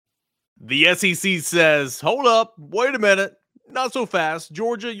The SEC says, hold up, wait a minute, not so fast.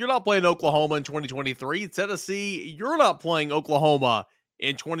 Georgia, you're not playing Oklahoma in 2023. Tennessee, you're not playing Oklahoma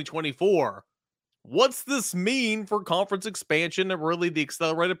in 2024. What's this mean for conference expansion and really the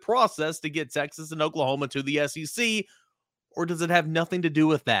accelerated process to get Texas and Oklahoma to the SEC? Or does it have nothing to do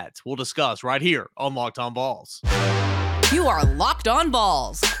with that? We'll discuss right here on Locked On Vols. You are Locked On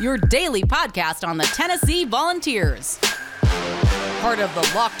Vols, your daily podcast on the Tennessee Volunteers. Part of the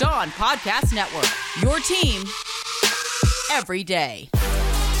Locked On Podcast Network, your team every day.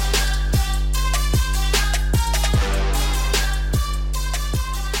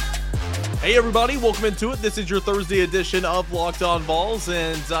 Hey everybody, welcome into it. This is your Thursday edition of Locked On Vols,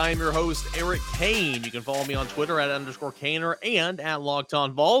 and I'm your host, Eric Kane. You can follow me on Twitter at _Kaner and at Locked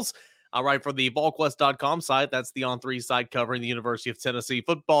On Vols. I write for the VolQuest.com site. That's the On3 site covering the University of Tennessee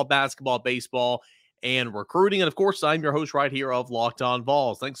football, basketball, baseball, and recruiting. And of course, I'm your host right here of Locked On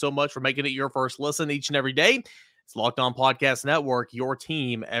Vols. Thanks so much for making it your first listen each and every day. It's Locked On Podcast Network, your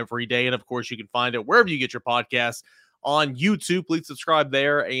team every day. And of course, you can find it wherever you get your podcasts. On YouTube, please subscribe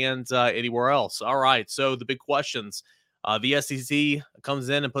there and anywhere else. All right, so the big questions. The SEC comes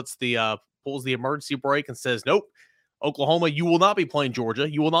in and pulls the emergency brake and says, nope, Oklahoma, you will not be playing Georgia.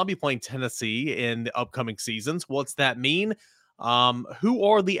 You will not be playing Tennessee in the upcoming seasons. What's that mean? Who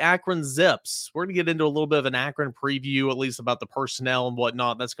are the Akron Zips? We're going to get into a little bit of an Akron preview, at least about the personnel and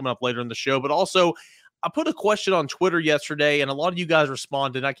whatnot. That's coming up later in the show. But also, I put a question on Twitter yesterday, and a lot of you guys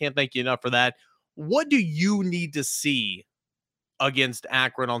responded. I can't thank you enough for that. What do you need to see against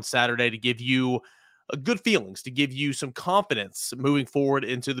Akron on Saturday to give you good feelings, to give you some confidence moving forward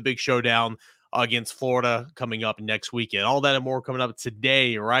into the big showdown against Florida coming up next weekend? All that and more coming up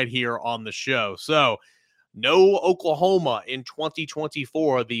today right here on the show. So, no Oklahoma in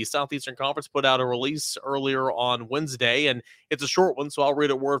 2024. The Southeastern Conference put out a release earlier on Wednesday, and it's a short one, so I'll read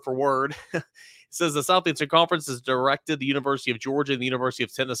it word for word. It says the Southeastern Conference has directed the University of Georgia and the University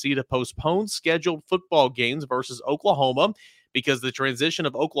of Tennessee to postpone scheduled football games versus Oklahoma because the transition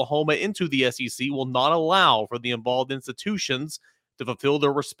of Oklahoma into the SEC will not allow for the involved institutions to fulfill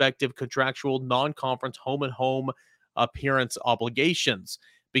their respective contractual non-conference home-and-home appearance obligations.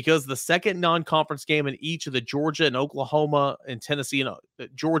 Because the second non-conference game in each of the Georgia and Oklahoma and Tennessee and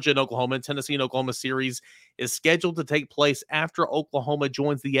Georgia and Oklahoma and Tennessee and Oklahoma series is scheduled to take place after Oklahoma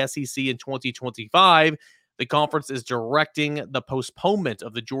joins the SEC in 2025, the conference is directing the postponement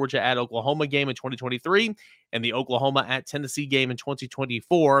of the Georgia at Oklahoma game in 2023 and the Oklahoma at Tennessee game in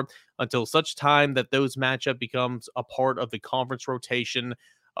 2024 until such time that those matchup becomes a part of the conference rotation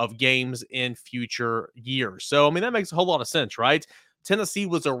of games in future years. So, I mean, that makes a whole lot of sense, right? Tennessee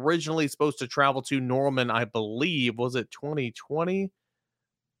was originally supposed to travel to Norman, I believe. Was it 2020?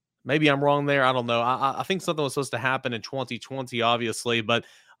 Maybe I'm wrong there. I don't know. I think something was supposed to happen in 2020, obviously, but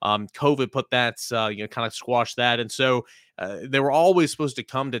COVID put that, kind of squashed that. And so they were always supposed to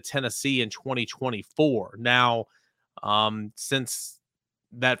come to Tennessee in 2024. Now, since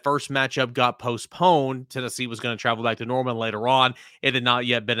that first matchup got postponed, Tennessee was going to travel back to Norman later on. It had not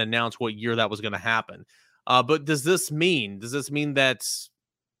yet been announced what year that was going to happen. But does this mean that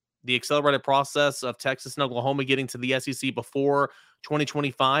the accelerated process of Texas and Oklahoma getting to the SEC before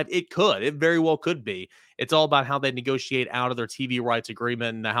 2025? It could. It very well could be. It's all about how they negotiate out of their TV rights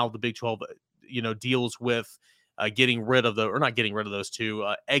agreement and how the Big 12, deals with exiting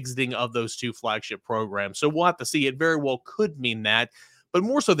of those two flagship programs. So we'll have to see. It very well could mean that. But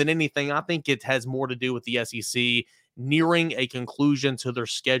more so than anything, I think it has more to do with the SEC nearing a conclusion to their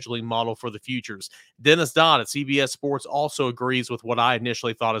scheduling model for the futures. Dennis Dodd at CBS Sports also agrees with what I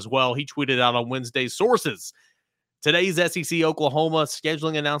initially thought as well. He tweeted out on Wednesday's sources. Today's SEC Oklahoma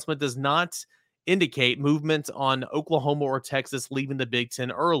scheduling announcement does not indicate movement on Oklahoma or Texas leaving the Big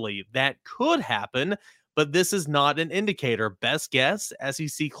Ten early. That could happen, but this is not an indicator. Best guess,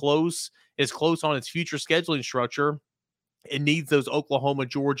 SEC is close on its future scheduling structure. It needs those Oklahoma,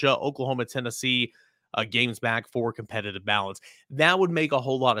 Georgia, Oklahoma, Tennessee games back for competitive balance. That would make a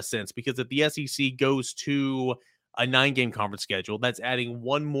whole lot of sense because if the SEC goes to a 9-game conference schedule, that's adding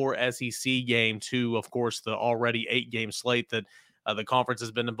one more SEC game to, of course, the already 8-game slate that the conference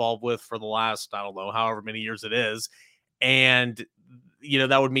has been involved with for the last, I don't know, however many years it is. And,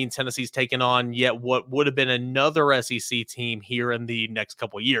 that would mean Tennessee's taken on yet what would have been another SEC team here in the next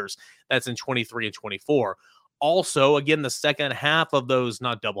couple of years. That's in 23 and 24. Also, again, the second half of those,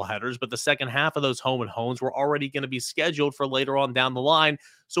 not doubleheaders, but the second half of those home and homes were already going to be scheduled for later on down the line.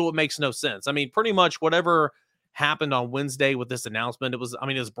 So it makes no sense. I mean, pretty much whatever happened on Wednesday with this announcement, it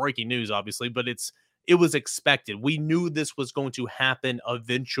was breaking news, obviously, but it was expected. We knew this was going to happen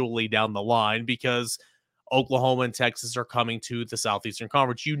eventually down the line because Oklahoma and Texas are coming to the Southeastern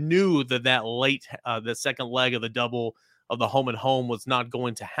Conference. You knew that the second leg of the double of the home and home was not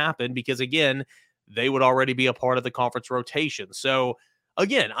going to happen because, again, they would already be a part of the conference rotation. So,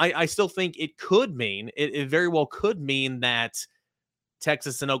 again, I still think it very well could mean that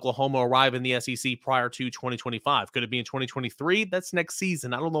Texas and Oklahoma arrive in the SEC prior to 2025. Could it be in 2023? That's next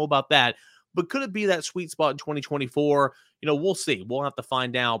season. I don't know about that. But could it be that sweet spot in 2024? We'll see. We'll have to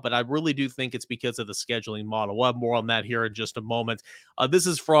find out. But I really do think it's because of the scheduling model. We'll have more on that here in just a moment. This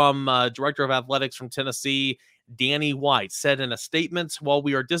is from Director of Athletics from Tennessee, Danny White, said in a statement, while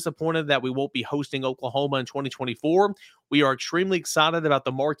we are disappointed that we won't be hosting Oklahoma in 2024, we are extremely excited about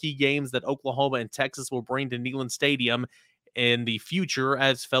the marquee games that Oklahoma and Texas will bring to Neyland Stadium in the future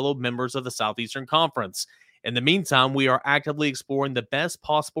as fellow members of the Southeastern Conference. In the meantime, we are actively exploring the best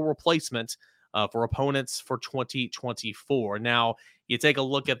possible replacement for opponents for 2024. Now, you take a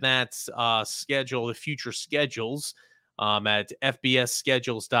look at that schedule, the future schedules at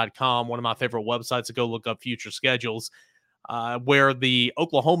fbsschedules.com, one of my favorite websites to go look up future schedules, where the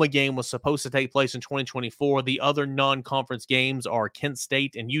Oklahoma game was supposed to take place in 2024. The other non-conference games are Kent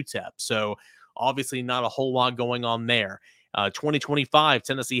State and UTEP. So obviously not a whole lot going on there. 2025,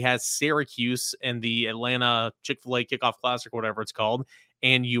 Tennessee has Syracuse and the Atlanta Chick-fil-A Kickoff Classic, whatever it's called,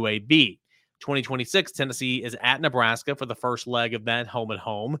 and UAB. 2026, Tennessee is at Nebraska for the first leg of that home and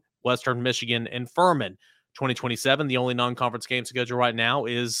home, Western Michigan and Furman. 2027, the only non-conference game schedule right now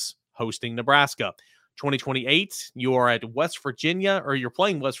is hosting Nebraska. 2028, you are at West Virginia, or you're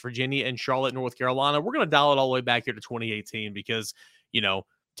playing West Virginia and Charlotte, North Carolina. We're going to dial it all the way back here to 2018 because,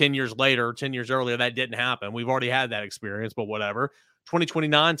 10 years earlier, that didn't happen. We've already had that experience, but whatever.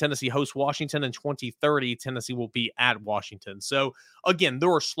 2029, Tennessee hosts Washington, and 2030, Tennessee will be at Washington. So, again,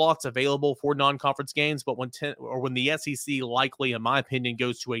 there are slots available for non-conference games, but when the SEC likely, in my opinion,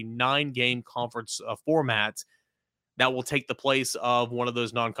 goes to a 9-game conference format, that will take the place of one of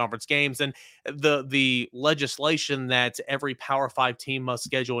those non-conference games. And the legislation that every Power 5 team must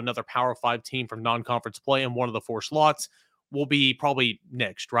schedule another Power 5 team from non-conference play in one of the 4 slots will be probably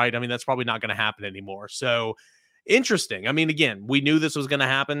nixed, right? I mean, that's probably not going to happen anymore. So interesting. I mean, again, we knew this was going to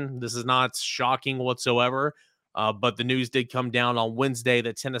happen. This is not shocking whatsoever. But the news did come down on Wednesday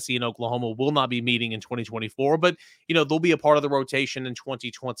that Tennessee and Oklahoma will not be meeting in 2024. But, they'll be a part of the rotation in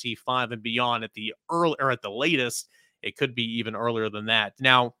 2025 and beyond at the latest. It could be even earlier than that.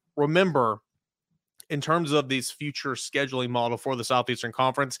 Now, remember, in terms of this future scheduling model for the Southeastern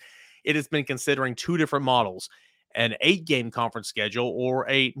Conference, it has been considering 2 different models: an 8-game conference schedule or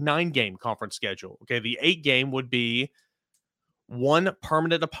a 9-game conference schedule. Okay, the 8-game would be 1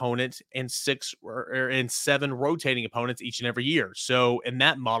 permanent opponent and 7 rotating opponents each and every year. So in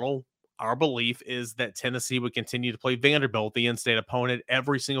that model, our belief is that Tennessee would continue to play Vanderbilt, the in-state opponent,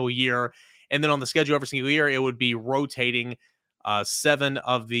 every single year. And then on the schedule every single year, it would be rotating 7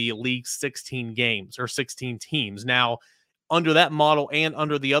 of the league's 16 games or 16 teams. Now, under that model and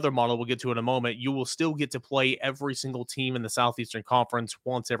under the other model we'll get to in a moment, you will still get to play every single team in the Southeastern Conference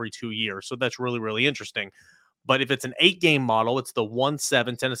once every 2 years. So that's really, really interesting. But if it's an 8-game model, it's the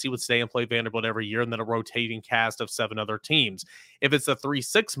 1-7. Tennessee would stay and play Vanderbilt every year, and then a rotating cast of 7 other teams. If it's a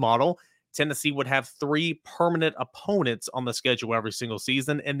 3-6 model, Tennessee would have 3 permanent opponents on the schedule every single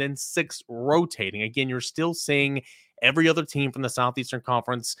season, and then 6 rotating. Again, you're still seeing every other team from the Southeastern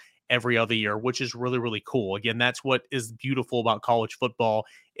Conference every other year, which is really, really cool. Again, that's what is beautiful about college football,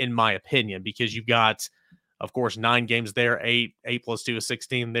 in my opinion, because you've got, of course, 9 games there, 8 plus 2 is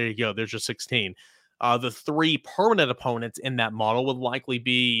 16. There you go. There's your 16. The 3 permanent opponents in that model would likely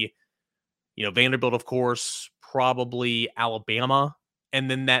be, Vanderbilt, of course, probably Alabama. And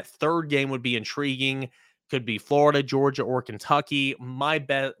then that 3rd game would be intriguing. Could be Florida, Georgia, or Kentucky. My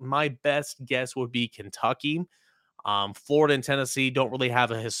best guess would be Kentucky. Florida and Tennessee don't really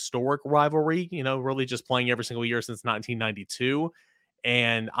have a historic rivalry, really just playing every single year since 1992.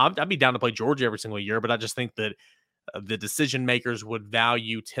 And I'd be down to play Georgia every single year, but I just think that the decision makers would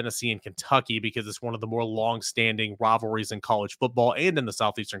value Tennessee and Kentucky because it's one of the more long-standing rivalries in college football and in the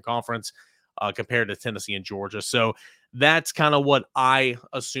Southeastern Conference compared to Tennessee and Georgia. So that's kind of what I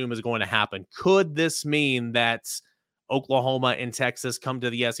assume is going to happen. Could this mean that Oklahoma and Texas come to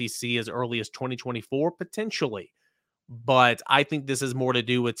the SEC as early as 2024? Potentially. But I think this is more to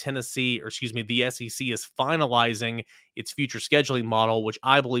do with the SEC is finalizing its future scheduling model, which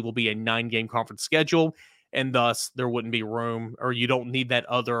I believe will be a 9-game conference schedule. And thus, there wouldn't be room, or you don't need that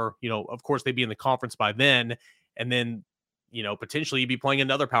other, of course, they'd be in the conference by then. And then, potentially you'd be playing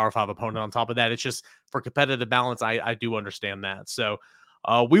another Power 5 opponent on top of that. It's just for competitive balance. I do understand that. So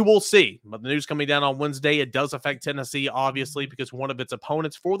we will see. But the news coming down on Wednesday, it does affect Tennessee, obviously, because one of its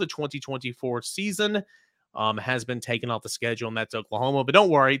opponents for the 2024 season has been taken off the schedule, and that's Oklahoma. But don't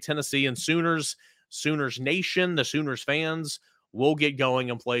worry, Tennessee and Sooners Nation, the Sooners fans will get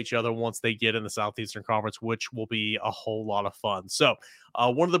going and play each other once they get in the Southeastern Conference, which will be a whole lot of fun. So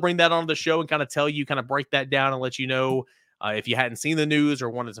wanted to bring that onto the show and kind of tell you, kind of break that down and let you know if you hadn't seen the news or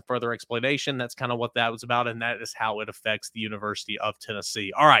wanted a further explanation, that's kind of what that was about, and that is how it affects the University of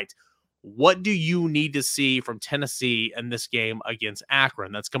Tennessee. All right. What do you need to see from Tennessee in this game against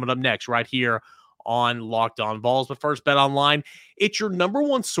Akron? That's coming up next right here on Locked On Vols. But first, Bet Online. It's your number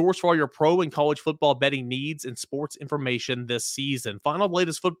one source for all your pro and college football betting needs and sports information this season. Find all the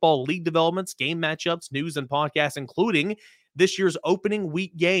latest football league developments, game matchups, news, and podcasts, including this year's opening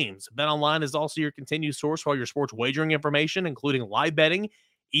week games. Bet Online is also your continued source for all your sports wagering information, including live betting,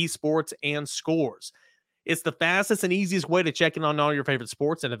 esports, and scores. It's the fastest and easiest way to check in on all your favorite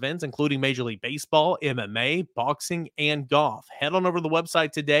sports and events, including Major League Baseball, MMA, boxing, and golf. Head on over to the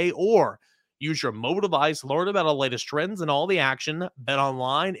website today or use your mobile device, learn about the latest trends and all the action. Bet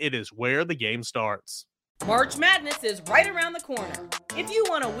Online, it is where the game starts. March Madness is right around the corner. If you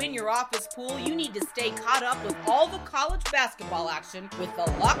want to win your office pool, you need to stay caught up with all the college basketball action with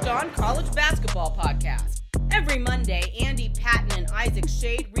the Locked On College Basketball Podcast. Every Monday, Andy Patton and Isaac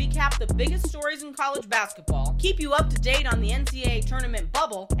Shade recap the biggest stories in college basketball, keep you up to date on the NCAA tournament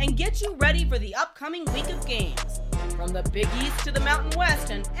bubble, and get you ready for the upcoming week of games. From the Big East to the Mountain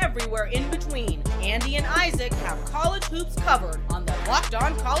West and everywhere in between, Andy and Isaac have college hoops covered on the Locked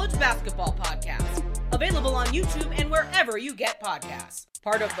On College Basketball Podcast. Available on YouTube and wherever you get podcasts.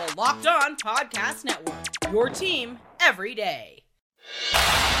 Part of the Locked On Podcast Network. Your team every day.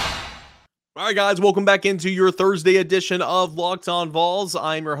 All right, guys, welcome back into your Thursday edition of Locked On Vols.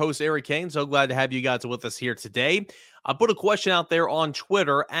 I'm your host, Eric Kane. So glad to have you guys with us here today. I put a question out there on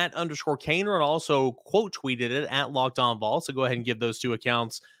Twitter @_Kaner and also quote tweeted it @Locked On Vols. So go ahead and give those two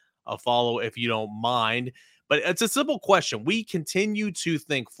accounts a follow if you don't mind. But it's a simple question. We continue to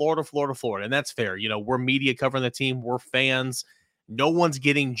think Florida, and that's fair. You know, we're media covering the team. We're fans. No one's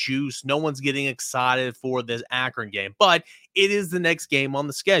getting juice. No one's getting excited for this Akron game. But it is the next game on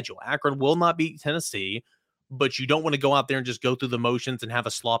the schedule. Akron will not beat Tennessee, but you don't want to go out there and just go through the motions and have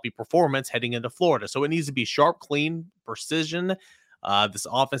a sloppy performance heading into Florida. So it needs to be sharp, clean, precision. This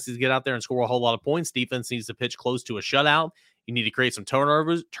offense needs to get out there and score a whole lot of points. Defense needs to pitch close to a shutout. You need to create some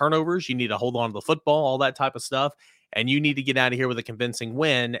turnovers. You need to hold on to the football, all that type of stuff. And you need to get out of here with a convincing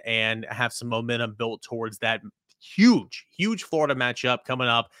win and have some momentum built towards that huge Florida matchup coming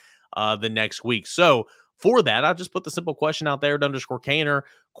up the next week. So for that, I just put the simple question out there @_Kaner.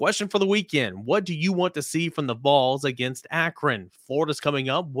 Question for the weekend. What do you want to see from the Vols against Akron? Florida's coming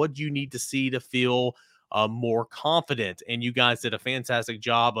up. What do you need to see to feel more confident? And you guys did a fantastic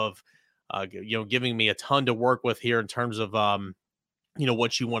job of giving me a ton to work with here in terms of,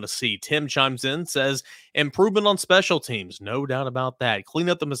 what you want to see. Tim chimes in, says, improvement on special teams. No doubt about that. Clean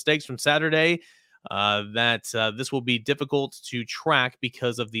up the mistakes from Saturday. This will be difficult to track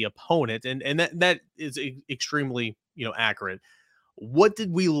because of the opponent. And that is extremely, accurate. What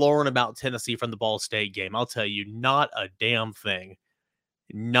did we learn about Tennessee from the Ball State game? I'll tell you, not a damn thing.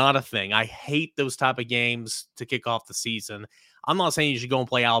 Not a thing. I hate those type of games to kick off the season. I'm not saying you should go and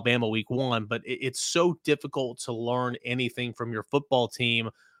play Alabama week 1, but it's so difficult to learn anything from your football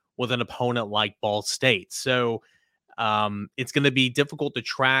team with an opponent like Ball State. So it's going to be difficult to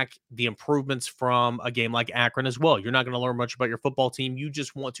track the improvements from a game like Akron as well. You're not going to learn much about your football team. You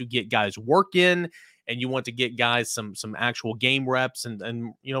just want to get guys work in, and you want to get guys some actual game reps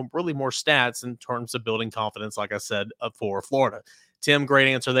and really more stats in terms of building confidence, like I said, for Florida. Tim, great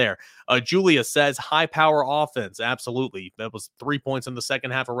answer there. Julia says high power offense. Absolutely. That was 3 points in the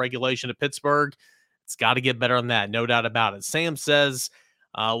second half of regulation at Pittsburgh. It's got to get better on that. No doubt about it. Sam says,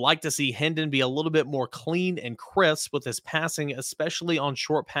 like to see Hendon be a little bit more clean and crisp with his passing, especially on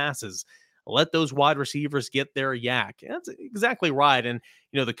short passes. Let those wide receivers get their yak. That's exactly right. And,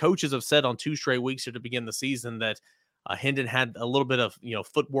 the coaches have said on 2 straight weeks here to begin the season that Hendon had a little bit of,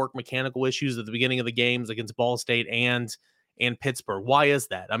 footwork mechanical issues at the beginning of the games against Ball State and Pittsburgh. Why is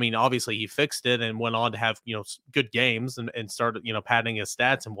that? I mean, obviously he fixed it and went on to have, good games and started, padding his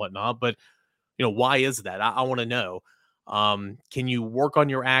stats and whatnot. But, why is that? I want to know. Can you work on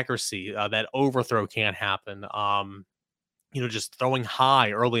your accuracy? That overthrow can't happen. Just throwing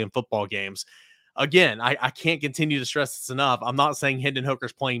high early in football games. Again, I can't continue to stress this enough. I'm not saying Hendon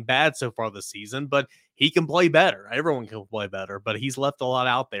Hooker's playing bad so far this season, but he can play better. Everyone can play better, but he's left a lot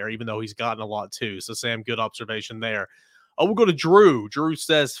out there, even though he's gotten a lot too. So Sam, good observation there. We'll go to Drew. Drew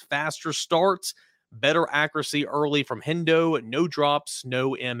says faster starts, better accuracy early from Hendo, no drops,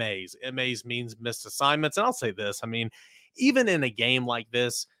 no MAs. MAs means missed assignments. And I'll say this, I mean, even in a game like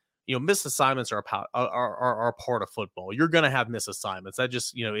this, missed assignments are a part of football. You're going to have missed assignments. That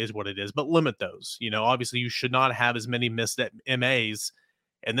just, is what it is, but limit those. Obviously you should not have as many missed MAs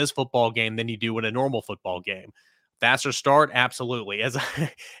in this football game than you do in a normal football game. Faster start, absolutely. As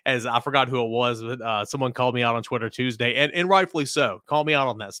I forgot who it was, but someone called me out on Twitter Tuesday, and rightfully so. Call me out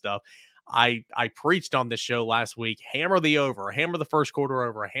on that stuff. I preached on this show last week. Hammer the over, hammer the first quarter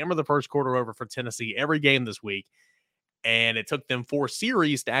over, hammer the first quarter over for Tennessee every game this week. And it took them 4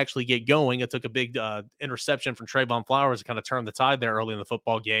 series to actually get going. It took a big interception from Trayvon Flowers to kind of turn the tide there early in the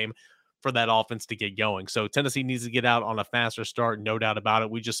football game for that offense to get going. So Tennessee needs to get out on a faster start, no doubt about it.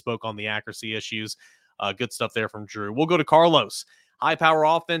 We just spoke on the accuracy issues. Good stuff there from Drew. We'll go to Carlos. High power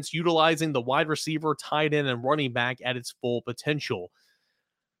offense utilizing the wide receiver, tight end, and running back at its full potential.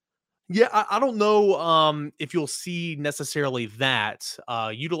 Yeah, I don't know if you'll see necessarily that.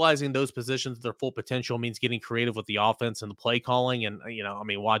 Utilizing those positions to their full potential means getting creative with the offense and the play calling. And,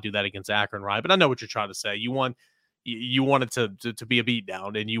 why do that against Akron, right? But I know what you're trying to say. You want it to be a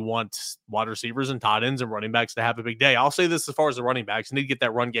beatdown, and you want wide receivers and tight ends and running backs to have a big day. I'll say this as far as the running backs. You need to get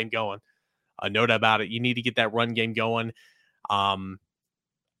that run game going. No doubt about it. You need to get that run game going. Again,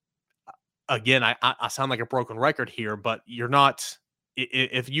 I sound like a broken record here, but you're not –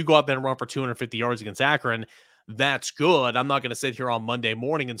 if you go out there and run for 250 yards against Akron, that's good. I'm not going to sit here on Monday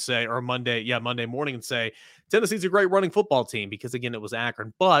morning and say Tennessee's a great running football team because, again, it was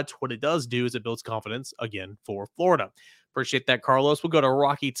Akron. But what it does do is it builds confidence, again, for Florida. Appreciate that, Carlos. We'll go to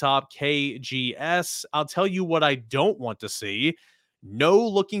Rocky Top KGS. I'll tell you what I don't want to see. No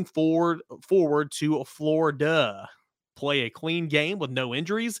looking forward to Florida. Play a clean game with no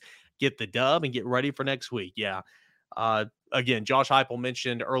injuries, get the dub, and get ready for next week. Yeah. Again, Josh Heupel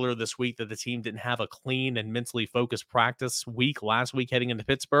mentioned earlier this week that the team didn't have a clean and mentally focused practice week last week heading into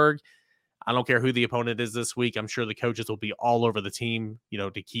Pittsburgh. I don't care who the opponent is this week. I'm sure the coaches will be all over the team,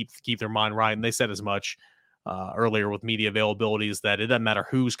 to keep their mind right. And they said as much earlier with media availabilities that it doesn't matter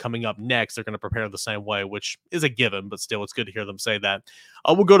who's coming up next. They're going to prepare the same way, which is a given, but still it's good to hear them say that.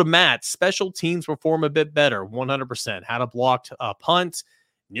 We'll go to Matt. Special teams perform a bit better. 100%. Had a blocked punt.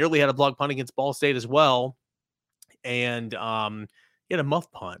 Nearly had a blocked punt against Ball State as well. And he had a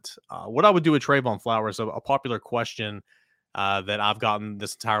muff punt. What I would do with Trayvon Flowers, a popular question that I've gotten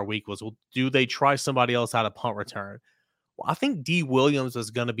this entire week was, well, do they try somebody else out of punt return? Well, I think D. Williams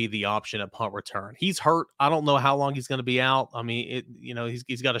is going to be the option at punt return. He's hurt. I don't know how long he's going to be out. I mean,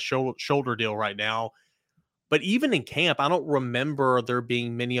 he's got a shoulder deal right now. But even in camp, I don't remember there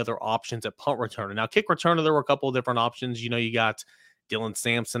being many other options at punt returner. Now, kick returner, there were a couple of different options. You got Dylan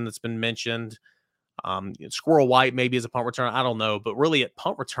Sampson that's been mentioned. Squirrel White maybe as a punt return. I don't know. But really at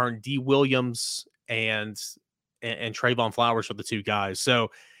punt return, D. Williams and Trayvon Flowers are the two guys. So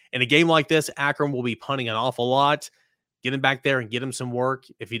in a game like this, Akron will be punting an awful lot. Get him back there and get him some work.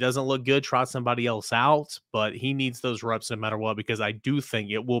 If he doesn't look good, try somebody else out. But he needs those reps no matter what, because I do think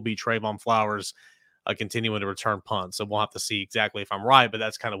it will be Trayvon Flowers continuing to return punts. So we'll have to see exactly if I'm right, but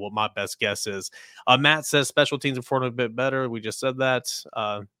that's kind of what my best guess is. Matt says special teams are performing a bit better. We just said that.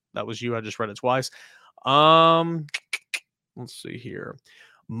 That was you. I just read it twice. Let's see here.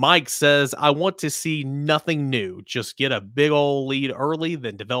 Mike says, I want to see nothing new. Just get a big old lead early,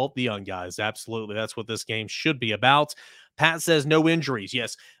 then develop the young guys. Absolutely. That's what this game should be about. Pat says no injuries.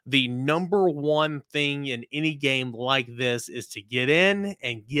 Yes, the number one thing in any game like this is to get in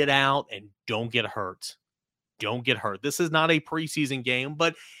and get out and don't get hurt. Don't get hurt. This is not a preseason game,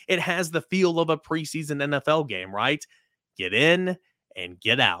 but it has the feel of a preseason NFL game, right? Get in and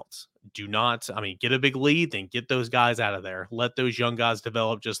get out. Get a big lead, then get those guys out of there. Let those young guys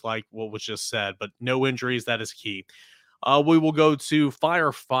develop, just like what was just said, but no injuries. That is key. We will go to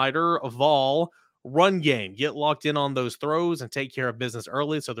Firefighter Vol. Run game. Get locked in on those throws and take care of business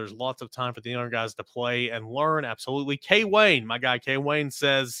early, so there's lots of time for the younger guys to play and learn. Absolutely. K. Wayne, my guy K. Wayne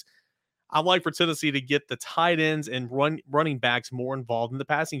says, I'd like for Tennessee to get the tight ends and running backs more involved in the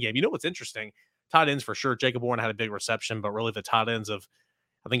passing game. You know what's interesting? Tight ends for sure. Jacob Warren had a big reception, but really the tight ends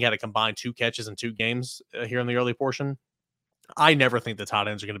I think had a combined 2 catches in 2 games here in the early portion. I never think the tight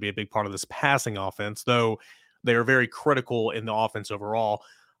ends are going to be a big part of this passing offense, though they are very critical in the offense overall.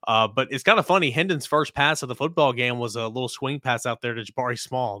 But it's kind of funny. Hendon's first pass of the football game was a little swing pass out there to Jabari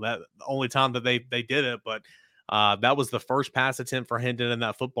Small. That the only time that they did it, but that was the first pass attempt for Hendon in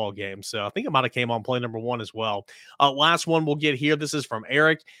that football game. So I think it might have came on play number 1 as well. Last one we'll get here. This is from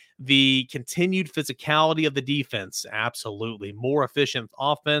Eric. The continued physicality of the defense. Absolutely. More efficient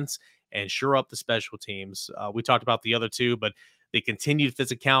offense and shore up the special teams. We talked about the other two, but the continued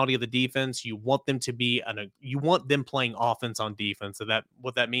physicality of the defense, you want them to be you want them playing offense on defense. So that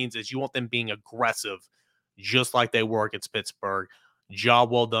what that means is you want them being aggressive, just like they were against Pittsburgh.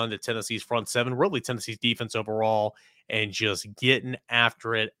 Job well done to Tennessee's front seven, really Tennessee's defense overall, and just getting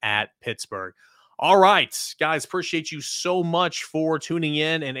after it at Pittsburgh. All right, guys, appreciate you so much for tuning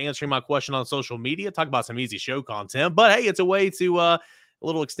in and answering my question on social media. Talk about some easy show content, but hey, it's a way to a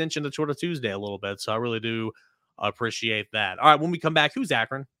little extension to Twitter Tuesday a little bit, so I really do appreciate that. All right, when we come back, who's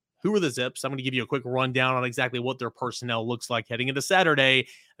Akron? Who are the Zips? I'm going to give you a quick rundown on exactly what their personnel looks like heading into Saturday.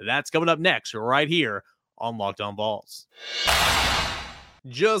 That's coming up next right here on Locked On Vols.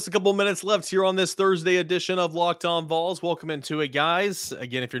 Just a couple minutes left here on this Thursday edition of Locked On Vols. Welcome into it, guys.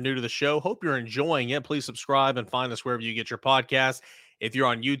 Again, if you're new to the show, hope you're enjoying it. Please subscribe and find us wherever you get your podcast. If you're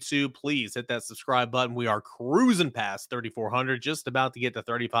on YouTube, please hit that subscribe button. We are cruising past 3,400, just about to get to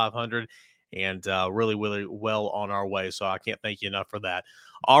 3,500, and really, really well on our way. So I can't thank you enough for that.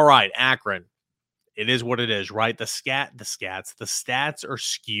 All right, Akron. It is what it is, right? The stats are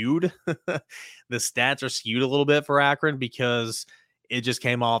skewed. The stats are skewed a little bit for Akron because it just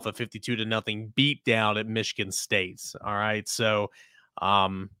came off a 52-0 beat down at Michigan State. All right. So,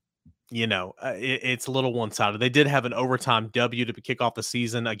 it's a little one-sided. They did have an overtime W to kick off the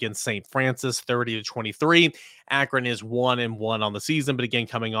season against St. Francis, 30-23. Akron is 1-1 on the season, but again,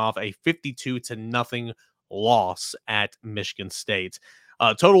 coming off a 52-0 loss at Michigan State.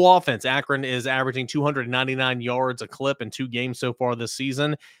 Total offense, Akron is averaging 299 yards a clip in 2 games so far this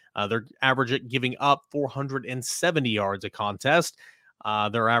season. They're averaging giving up 470 yards a contest.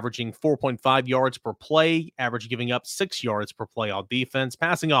 They're averaging 4.5 yards per play, average giving up 6 yards per play on defense.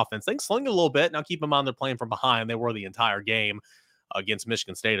 Passing offense, things slinging a little bit. Now keep in mind they're playing from behind. They were the entire game against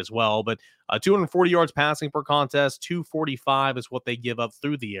Michigan State as well. But 240 yards passing per contest, 245 is what they give up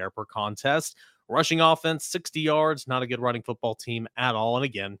through the air per contest. Rushing offense, 60 yards, not a good running football team at all. And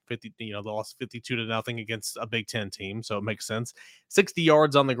again, they lost 52-0 against a Big Ten team, so it makes sense. 60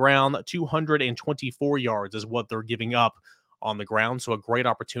 yards on the ground, 224 yards is what they're giving up on the ground. So a great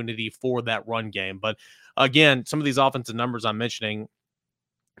opportunity for that run game. But again, some of these offensive numbers I'm mentioning,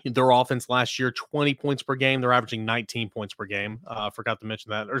 their offense last year, 20 points per game. They're averaging 19 points per game. Forgot to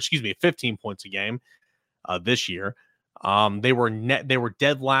mention that, 15 points a game this year. They were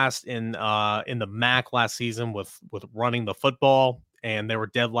dead last in the MAC last season with running the football, and they were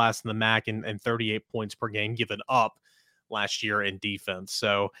dead last in the MAC in 38 points per game given up last year in defense.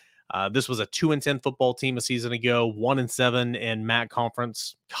 So this was a 2-10 football team a season ago, 1-7 in MAC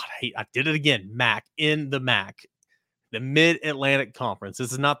conference. God, I did it again. MAC in the MAC, the Mid-Atlantic Conference.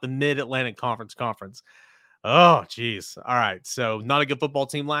 This is not the Mid-Atlantic Conference. Oh, geez. All right. So not a good football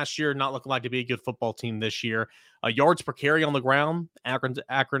team last year. Not looking like to be a good football team this year. Yards per carry on the ground.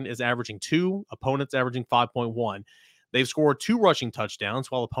 Akron is averaging 2. Opponents averaging 5.1. They've scored 2 rushing touchdowns,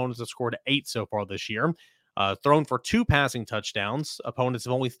 while opponents have scored 8 so far this year. Thrown for 2 passing touchdowns. Opponents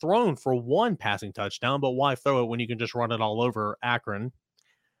have only thrown for 1 passing touchdown, but why throw it when you can just run it all over Akron?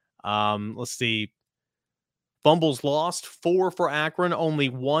 Let's see. Fumbles lost, 4 for Akron, only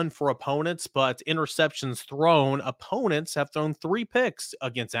 1 for opponents, but interceptions thrown. Opponents have thrown 3 picks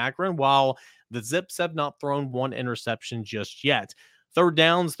against Akron, while the Zips have not thrown 1 interception just yet. Third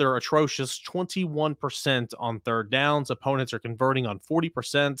downs, they're atrocious, 21% on third downs. Opponents are converting on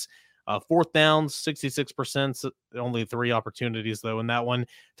 40%. Fourth downs, 66%. Only 3 opportunities, though, in that one.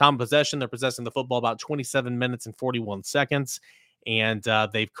 Time of possession, they're possessing the football about 27 minutes and 41 seconds. And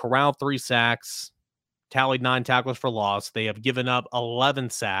they've corralled 3 sacks, tallied 9 tackles for loss. They have given up 11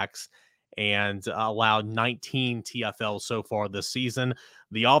 sacks and allowed 19 TFLs so far this season.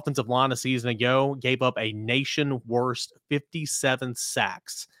 The offensive line a season ago gave up a nation worst 57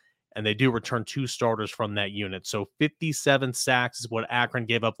 sacks, and they do return 2 starters from that unit. So 57 sacks is what Akron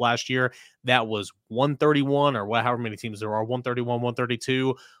gave up last year. That was 131, or however many teams there are, 131,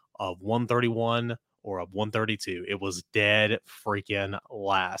 132 of 131 or of 132. It was dead freaking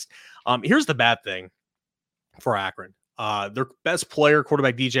last. Here's the bad thing for Akron. Their best player,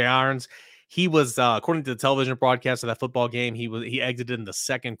 quarterback DJ Irons, he was, according to the television broadcast of that football game, he exited in the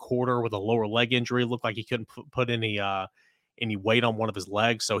second quarter with a lower leg injury. It looked like he couldn't put any weight on one of his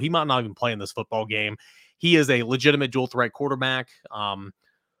legs, so he might not even play in this football game. He is a legitimate dual threat quarterback.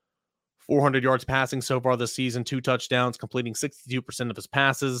 400 yards passing so far this season, 2 touchdowns, completing 62% of his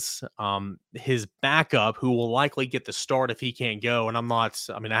passes. His backup, who will likely get the start if he can't go, and I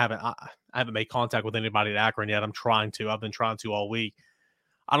haven't made contact with anybody at Akron yet. I've been trying to all week.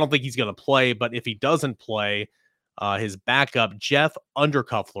 I don't think he's going to play, but if he doesn't play, his backup, Jeff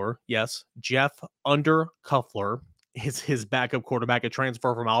Undercuffler, yes, Jeff Undercuffler is his backup quarterback, a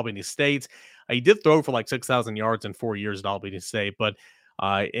transfer from Albany State. He did throw for like 6,000 yards in 4 years at Albany State, but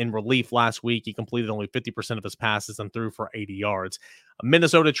In relief last week, he completed only 50% of his passes and threw for 80 yards.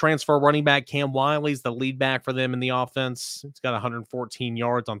 Minnesota transfer running back Cam Wiley is the lead back for them in the offense. He's got 114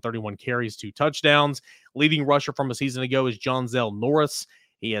 yards on 31 carries, 2 touchdowns. Leading rusher from a season ago is Jonzell Norris.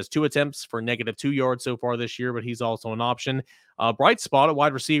 He has 2 attempts for -2 yards so far this year, but he's also an option. Bright spot at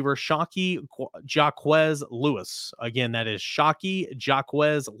wide receiver, Shockey Jaquez Lewis. Again, that is Shockey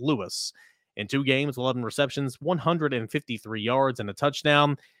Jaquez Lewis. In 2 games, 11 receptions, 153 yards, and a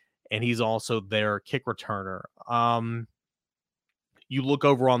touchdown. And he's also their kick returner. You look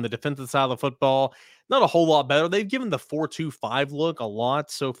over on the defensive side of the football, not a whole lot better. They've given the 4-2-5 look a lot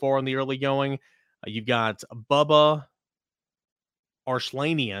so far in the early going. You've got Bubba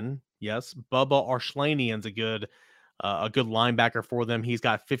Arslanian. Yes, Bubba Arslanian's a good linebacker for them. He's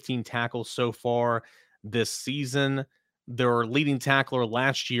got 15 tackles so far this season. Their leading tackler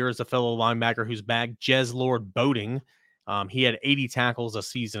last year is a fellow linebacker who's back, Jez Lord Boating. He had 80 tackles a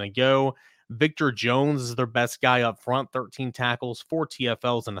season ago. Victor Jones is their best guy up front, 13 tackles, 4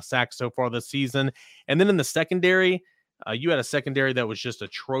 TFLs, and a sack so far this season. And then in the secondary, you had a secondary that was just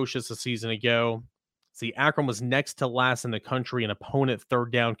atrocious a season ago. See, Akron was next to last in the country in opponent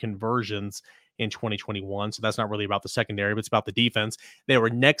third down conversions in 2021. So that's not really about the secondary, but it's about the defense. They were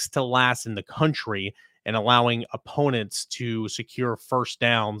next to last in the country and allowing opponents to secure first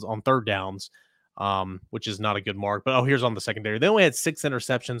downs on third downs, which is not a good mark. But here's on the secondary. They only had 6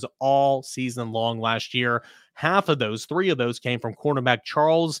 interceptions all season long last year. 3 of those came from cornerback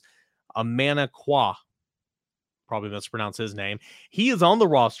Charles Amanakwa. Probably mispronounce his name. He is on the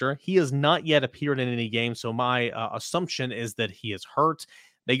roster. He has not yet appeared in any game, so my assumption is that he is hurt.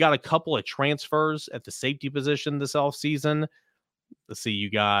 They got a couple of transfers at the safety position this offseason. Let's see,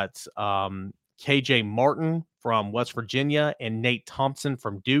 you got KJ Martin from West Virginia and Nate Thompson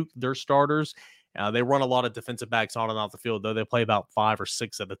from Duke. They're starters. They run a lot of defensive backs on and off the field, though they play about 5 or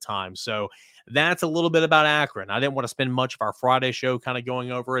 6 at a time. So that's a little bit about Akron. I didn't want to spend much of our Friday show kind of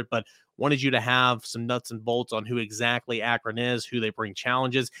going over it, but wanted you to have some nuts and bolts on who exactly Akron is, who they bring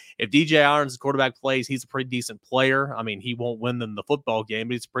challenges. If DJ Irons' quarterback plays, he's a pretty decent player. I mean, he won't win them the football game,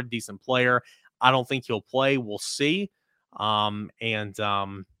 but he's a pretty decent player. I don't think he'll play. We'll see.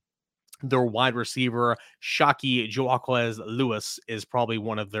 Their wide receiver, Shockey Jaquez Lewis, is probably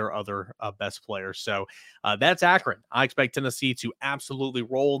one of their other best players. So that's Akron. I expect Tennessee to absolutely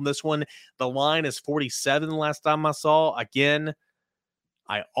roll in this one. The line is 47 last time I saw. Again,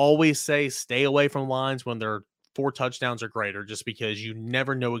 I always say stay away from lines when they're 4 touchdowns or greater, just because you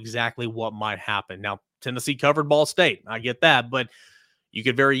never know exactly what might happen. Now, Tennessee covered Ball State. I get that, but you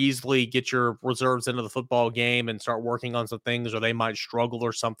could very easily get your reserves into the football game and start working on some things, or they might struggle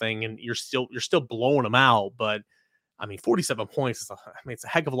or something, and you're still blowing them out. But I mean, 47 points is it's a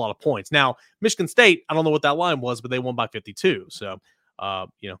heck of a lot of points. Now, Michigan State, I don't know what that line was, but they won by 52. So,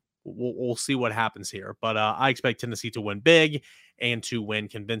 we'll see what happens here. But I expect Tennessee to win big and to win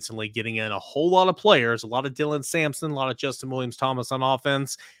convincingly, getting in a whole lot of players, a lot of Dylan Sampson, a lot of Justin Williams-Thomas on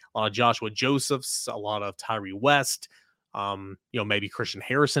offense, a lot of Joshua Josephs, a lot of Tyree West. Maybe Christian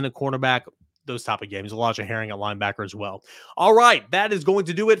Harrison at cornerback, those type of games. Elijah Herring at linebacker as well. All right, that is going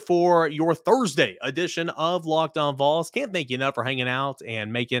to do it for your Thursday edition of Locked On Vols. Can't thank you enough for hanging out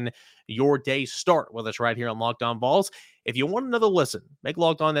and making your day start with us right here on Locked On Vols. If you want another listen, make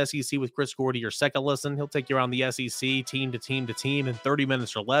Locked On SEC with Chris Gordy your second listen. He'll take you around the SEC team to team to team in 30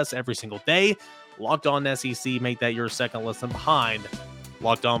 minutes or less every single day. Locked On SEC, make that your second listen behind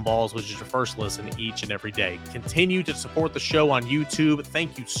Locked On Vols, which is your first listen each and every day. Continue to support the show on YouTube.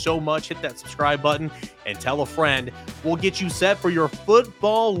 Thank you so much. Hit that subscribe button and tell a friend. We'll get you set for your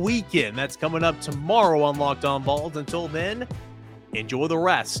football weekend. That's coming up tomorrow on Locked On Vols. Until then, enjoy the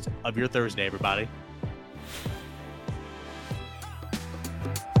rest of your Thursday, everybody.